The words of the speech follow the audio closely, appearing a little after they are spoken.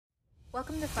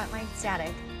Welcome to Frontline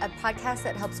Static, a podcast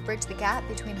that helps bridge the gap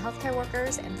between healthcare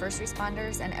workers and first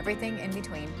responders and everything in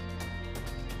between.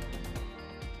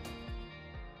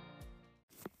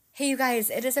 Hey, you guys,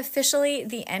 it is officially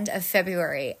the end of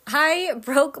February. I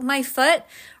broke my foot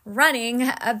running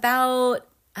about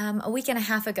a week and a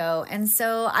half ago. And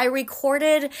so I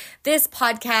recorded this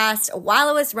podcast while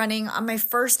I was running on my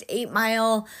first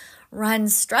 8-mile run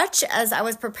stretch as I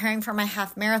was preparing for my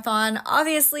half marathon.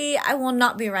 Obviously, I will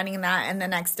not be running that in the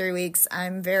next 3 weeks.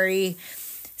 I'm very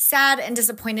sad and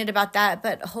disappointed about that,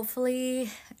 but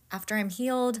hopefully after I'm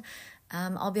healed,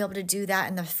 I'll be able to do that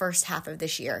in the first half of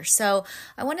this year. So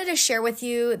I wanted to share with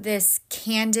you this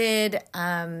candid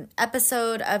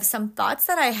episode of some thoughts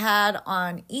that I had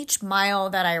on each mile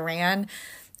that I ran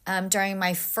during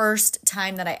my first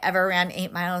time that I ever ran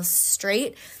 8 miles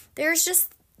straight. There's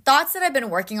just thoughts that I've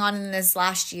been working on in this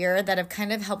last year that have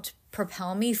kind of helped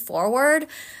propel me forward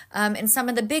in some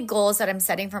of the big goals that I'm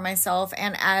setting for myself.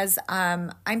 And as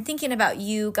I'm thinking about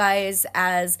you guys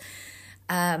as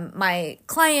my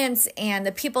clients and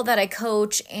the people that I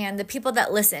coach and the people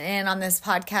that listen in on this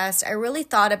podcast, I really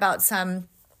thought about some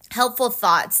helpful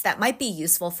thoughts that might be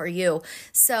useful for you.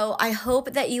 So I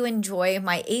hope that you enjoy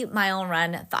my 8-mile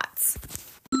run thoughts.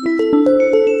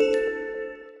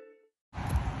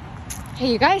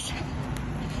 Hey, you guys,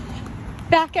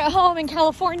 back at home in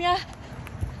California.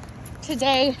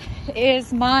 Today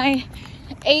is my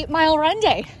 8-mile run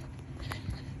day,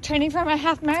 training for my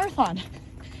half marathon.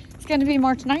 It's going to be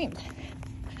March 9th.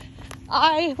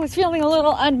 I was feeling a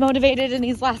little unmotivated in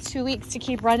these last 2 weeks to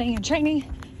keep running and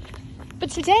training.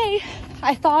 But today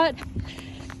I thought,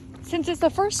 since it's the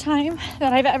first time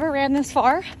that I've ever ran this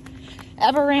far,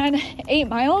 ever ran 8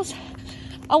 miles,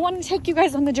 I want to take you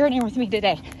guys on the journey with me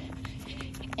today.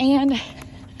 And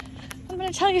I'm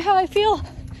going to tell you how I feel.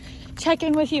 Check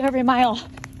in with you every mile.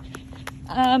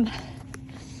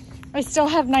 I still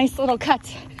have nice little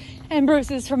cuts and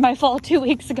bruises from my fall 2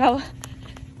 weeks ago.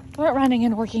 We're running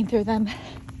and working through them.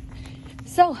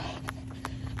 So,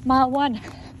 mile 1,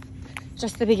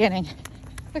 just the beginning.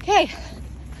 Okay,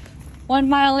 1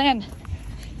 mile in.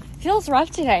 Feels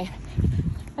rough today.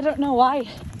 I don't know why.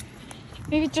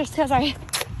 Maybe just because I've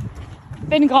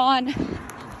been gone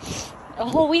a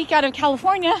whole week out of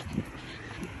California.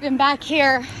 Been back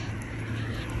here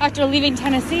after leaving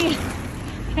Tennessee,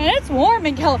 and it's warm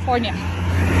in California.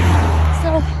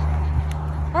 So,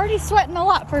 already sweating a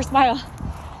lot first mile.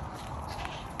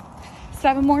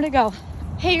 7 more to go.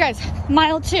 Hey, you guys,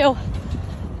 mile 2.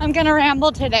 I'm gonna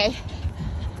ramble today.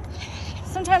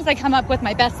 Sometimes I come up with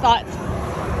my best thoughts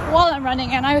while I'm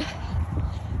running, and I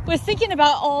was thinking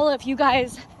about all of you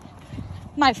guys,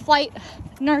 my flight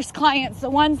nurse clients, the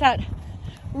ones that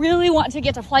really want to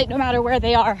get to flight no matter where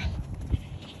they are.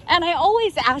 And I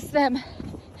always ask them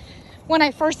when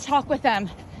I first talk with them,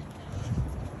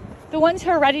 the ones who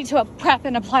are ready to prep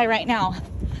and apply right now,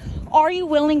 are you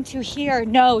willing to hear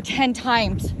no 10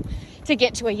 times to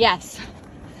get to a yes?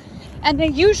 And they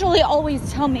usually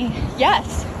always tell me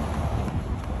yes.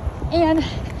 And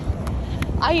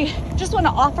I just want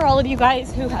to offer all of you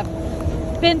guys who have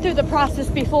been through the process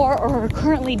before or are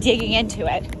currently digging into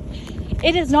it,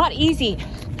 it is not easy.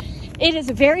 It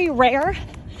is very rare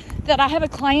that I have a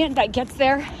client that gets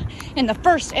there in the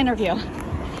first interview.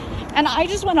 And I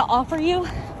just want to offer you,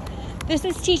 this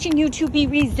is teaching you to be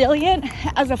resilient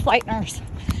as a flight nurse,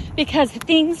 because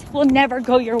things will never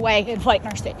go your way in flight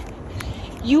nursing.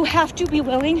 You have to be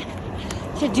willing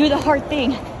to do the hard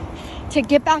thing, to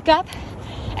get back up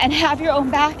and have your own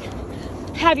back,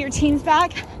 have your team's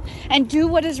back, and do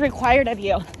what is required of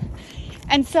you.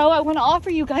 And so I want to offer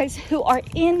you guys who are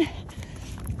in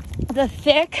the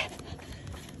thick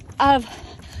of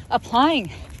applying,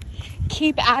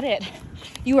 keep at it.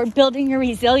 You are building your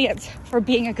resilience for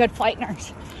being a good flight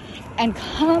nurse. And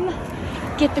come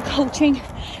get the coaching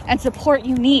and support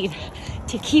you need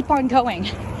to keep on going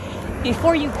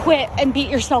before you quit and beat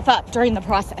yourself up during the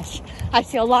process. I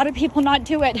see a lot of people not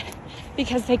do it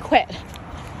because they quit.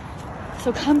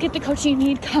 So come get the coaching you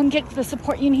need, come get the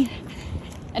support you need,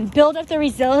 and build up the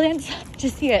resilience to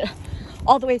see it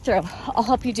all the way through. I'll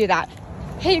help you do that.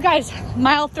 Hey, you guys,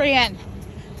 mile 3 in.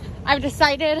 I've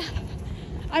decided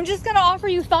I'm just going to offer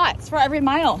you thoughts for every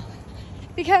mile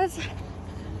because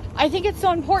I think it's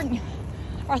so important.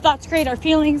 Our thoughts create our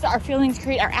feelings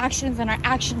create our actions, and our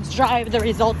actions drive the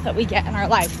results that we get in our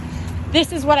life.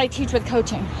 This is what I teach with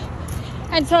coaching.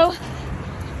 And so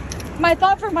my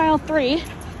thought for mile 3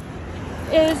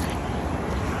 is,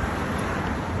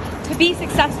 to be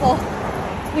successful,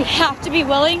 we have to be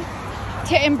willing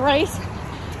to embrace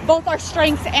both our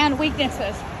strengths and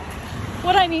weaknesses.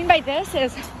 What I mean by this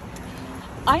is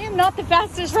I am not the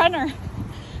fastest runner.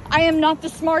 I am not the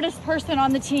smartest person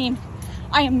on the team.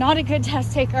 I am not a good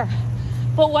test taker.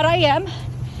 But what I am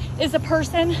is a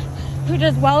person who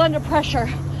does well under pressure,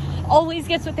 always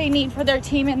gets what they need for their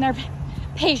team and their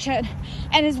patient,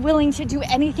 and is willing to do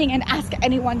anything and ask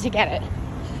anyone to get it.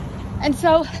 And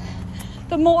so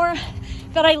the more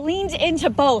that I leaned into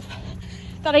both,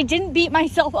 that I didn't beat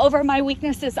myself over my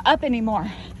weaknesses up anymore,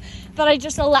 that I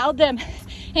just allowed them,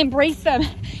 embraced them,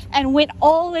 and went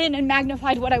all in and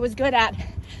magnified what I was good at,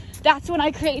 that's when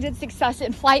I created success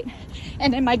in flight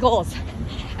and in my goals.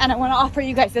 And I want to offer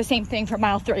you guys the same thing for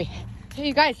mile 3. Hey,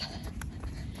 you guys,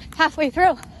 halfway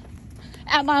through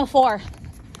at mile 4,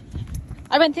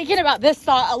 I've been thinking about this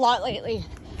thought a lot lately.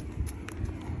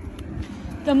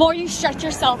 The more you stretch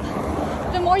yourself,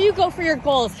 the more you go for your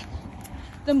goals,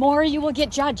 the more you will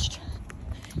get judged.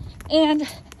 And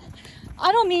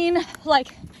I don't mean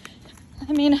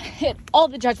all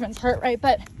the judgments hurt, right?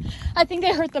 But I think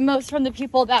they hurt the most from the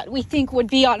people that we think would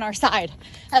be on our side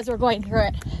as we're going through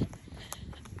it.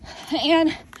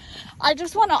 And I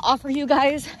just want to offer you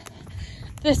guys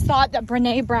this thought that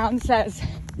Brené Brown says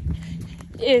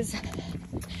is,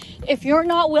 if you're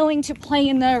not willing to play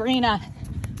in the arena,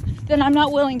 then I'm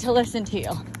not willing to listen to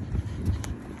you.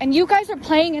 And you guys are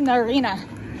playing in the arena.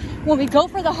 When we go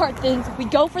for the hard things, we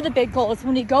go for the big goals,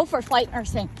 when we go for flight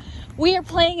nursing, we are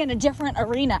playing in a different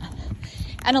arena.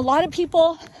 And a lot of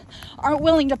people aren't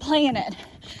willing to play in it,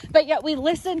 but yet we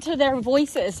listen to their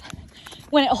voices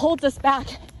when it holds us back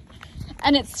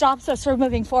and it stops us from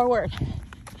moving forward.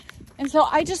 And so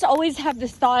I just always have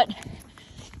this thought,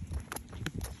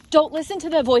 don't listen to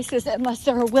the voices unless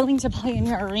they're willing to play in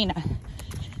your arena.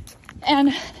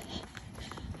 And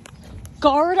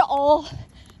guard all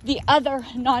the other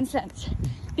nonsense.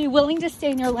 Be willing to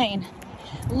stay in your lane.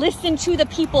 Listen to the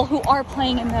people who are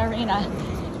playing in the arena.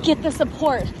 Get the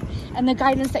support and the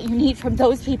guidance that you need from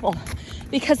those people,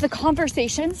 because the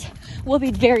conversations will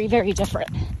be very, very different.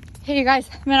 Hey, you guys,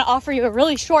 I'm going to offer you a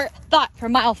really short thought for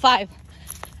mile 5.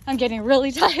 I'm getting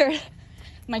really tired.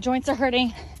 My joints are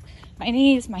hurting, my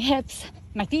knees, my hips,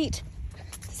 my feet.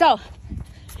 So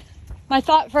my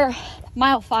thought for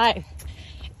mile 5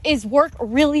 is work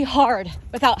really hard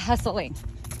without hustling.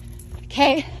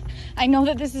 Okay? I know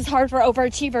that this is hard for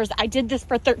overachievers. I did this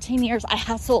for 13 years. I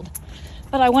hustled.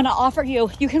 But I want to offer you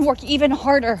can work even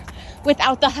harder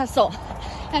without the hustle.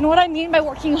 And what I mean by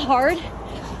working hard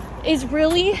is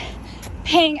really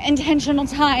paying intentional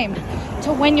time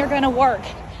to when you're going to work,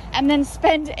 and then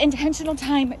spend intentional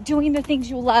time doing the things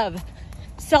you love.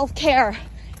 Self-care,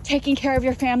 taking care of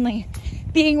your family,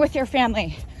 being with your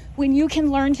family. When you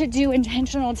can learn to do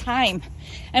intentional time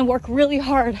and work really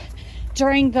hard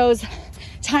during those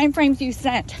time frames you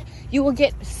set, you will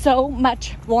get so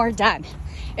much more done.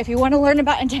 If you want to learn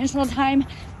about intentional time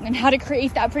and how to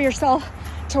create that for yourself,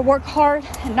 to work hard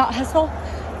and not hustle,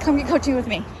 come get coaching with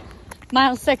me.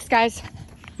 Mile 6, guys.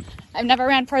 I've never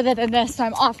ran further than this, so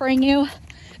I'm offering you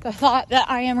the thought that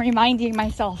I am reminding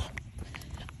myself.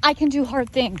 I can do hard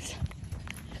things.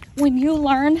 When you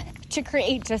learn to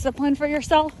create discipline for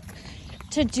yourself,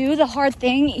 to do the hard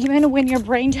thing, even when your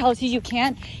brain tells you you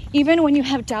can't, even when you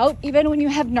have doubt, even when you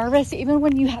have nervous, even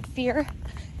when you have fear,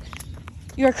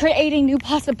 you're creating new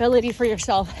possibility for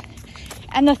yourself.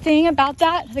 And the thing about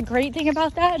that, the great thing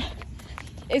about that,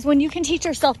 is when you can teach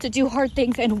yourself to do hard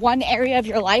things in one area of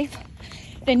your life,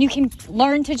 then you can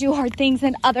learn to do hard things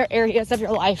in other areas of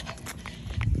your life.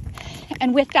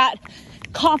 And with that,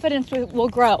 confidence will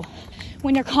grow.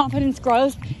 When your confidence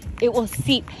grows, it will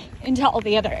seep into all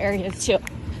the other areas too.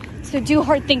 So do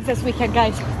hard things this weekend,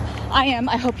 guys.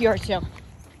 I hope you are too.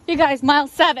 You guys, mile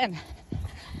 7,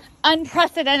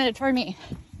 unprecedented for me.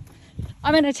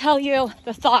 I'm going to tell you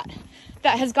the thought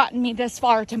that has gotten me this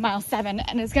far to mile 7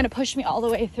 and is going to push me all the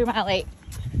way through mile 8.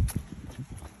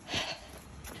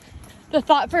 The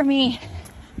thought for me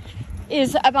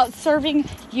is about serving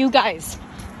you guys.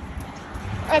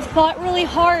 I've thought really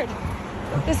hard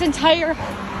this entire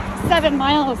 7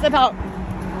 miles about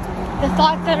the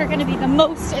thoughts that are going to be the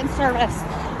most in service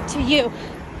to you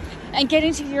and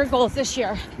getting to your goals this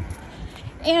year.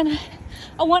 And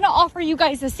I want to offer you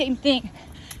guys the same thing.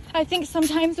 I think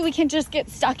sometimes we can just get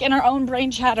stuck in our own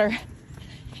brain chatter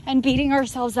and beating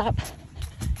ourselves up.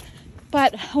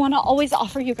 But I want to always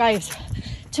offer you guys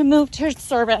to move to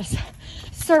service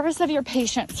of your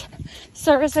patients,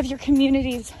 service of your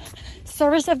communities,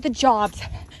 service of the jobs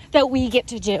that we get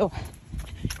to do,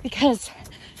 because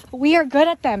we are good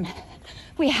at them.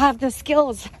 We have the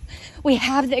skills, we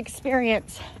have the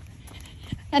experience,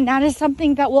 and that is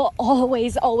something that will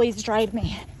always, always drive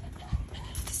me.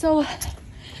 So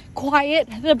quiet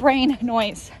the brain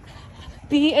noise.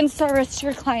 Be in service to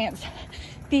your clients.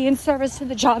 Be in service to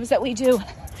the jobs that we do.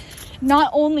 Not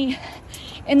only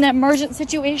in the emergent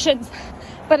situations,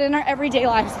 but in our everyday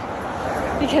lives.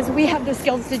 Because we have the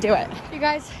skills to do it. You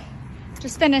guys,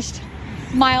 just finished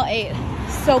mile 8.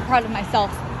 So proud of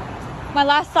myself. My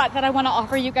last thought that I want to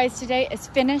offer you guys today is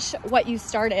finish what you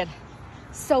started.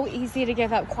 So easy to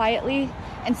give up quietly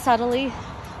and subtly.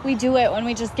 We do it when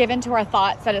we just give into our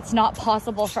thoughts that it's not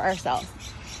possible for ourselves.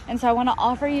 And so I want to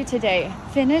offer you today,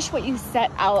 finish what you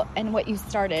set out and what you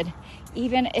started,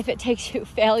 even if it takes you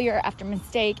failure after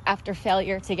mistake after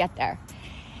failure to get there.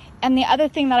 And the other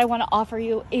thing that I want to offer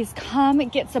you is come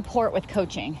get support with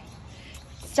coaching.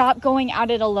 Stop going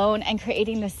at it alone and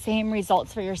creating the same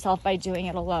results for yourself by doing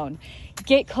it alone.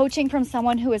 Get coaching from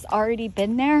someone who has already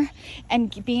been there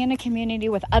and be in a community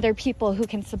with other people who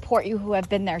can support you who have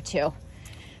been there too.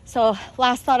 So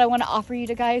last thought I want to offer you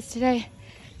guys today,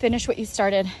 finish what you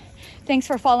started. Thanks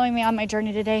for following me on my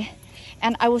journey today,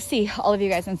 and I will see all of you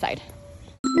guys inside.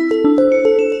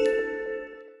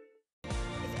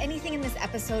 If anything in this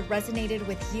episode resonated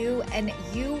with you and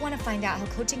you want to find out how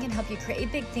coaching can help you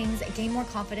create big things, gain more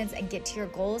confidence, and get to your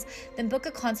goals, then book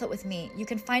a consult with me. You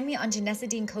can find me on Janessa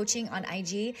Dean Coaching on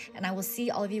IG, and I will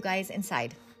see all of you guys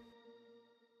inside.